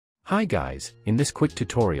Hi guys, in this quick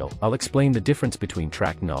tutorial, I'll explain the difference between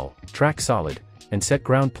track null, track solid, and set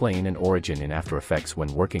ground plane and origin in After Effects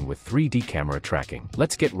when working with 3D camera tracking.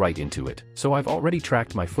 Let's get right into it. So I've already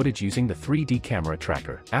tracked my footage using the 3D camera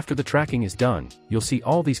tracker. After the tracking is done, you'll see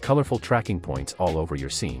all these colorful tracking points all over your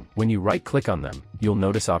scene. When you right-click on them, you'll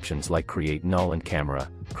notice options like Create Null and Camera,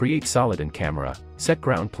 Create Solid and Camera, Set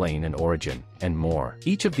Ground Plane and Origin, and more.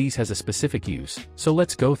 Each of these has a specific use, so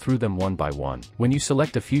let's go through them one by one. When you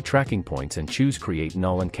select a few tracking points and choose Create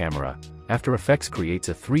Null and Camera, After Effects creates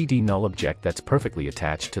a 3D null object that's perfectly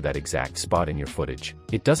attached to that exact spot in your footage.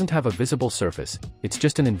 It doesn't have a visible surface, it's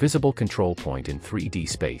just an invisible control point in 3D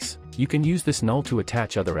space. You can use this null to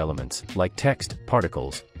attach other elements, like text,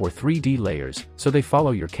 particles, or 3D layers, so they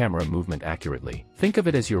follow your camera movement accurately. Think of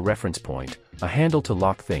it as your reference point, a handle to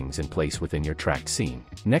lock things in place within your tracked scene.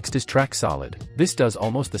 Next is Track Solid. This does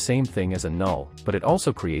almost the same thing as a null, but it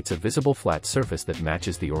also creates a visible flat surface that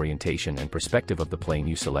matches the orientation and perspective of the plane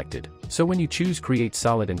you selected. So when you choose Create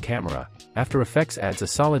Solid and Camera, After Effects adds a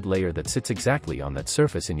solid layer that sits exactly on that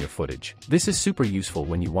surface in your footage. This is super useful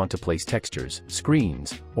when you want to place textures,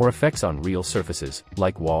 screens, or effects on real surfaces,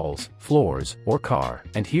 like walls, floors, or car.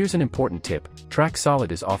 And here's an important tip: Track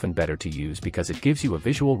Solid is often better to use because it gives you a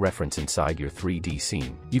visual reference inside your 3D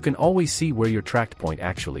scene. You can always see where your tracked point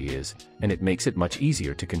actually is, and it makes it much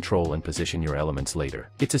easier to control and position your elements later.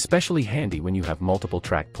 It's especially handy when you have multiple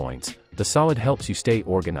track points. The solid helps you stay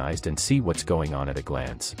organized and see what's going on at a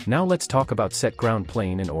glance. Now let's talk about Set Ground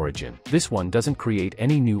Plane and Origin. This one doesn't create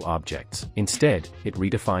any new objects. Instead, it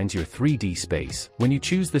redefines your 3D space. When you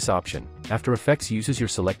choose this option, After Effects uses your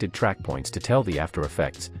selected track points to tell the After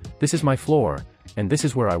Effects, "This is my floor, and this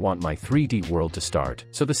is where I want my 3D world to start."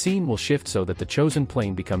 So the scene will shift so that the chosen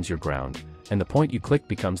plane becomes your ground, and the point you click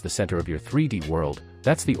becomes the center of your 3D world.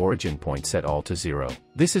 That's the origin point set all to 0.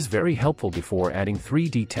 This is very helpful before adding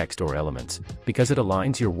 3D text or elements, because it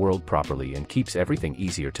aligns your world properly and keeps everything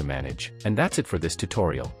easier to manage. And that's it for this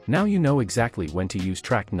tutorial. Now you know exactly when to use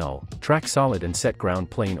Track Null, Track Solid and Set Ground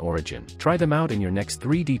Plane Origin. Try them out in your next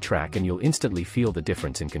 3D track and you'll instantly feel the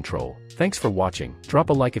difference in control. Thanks for watching. Drop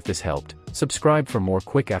a like if this helped, subscribe for more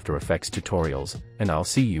quick After Effects tutorials, and I'll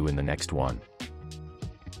see you in the next one.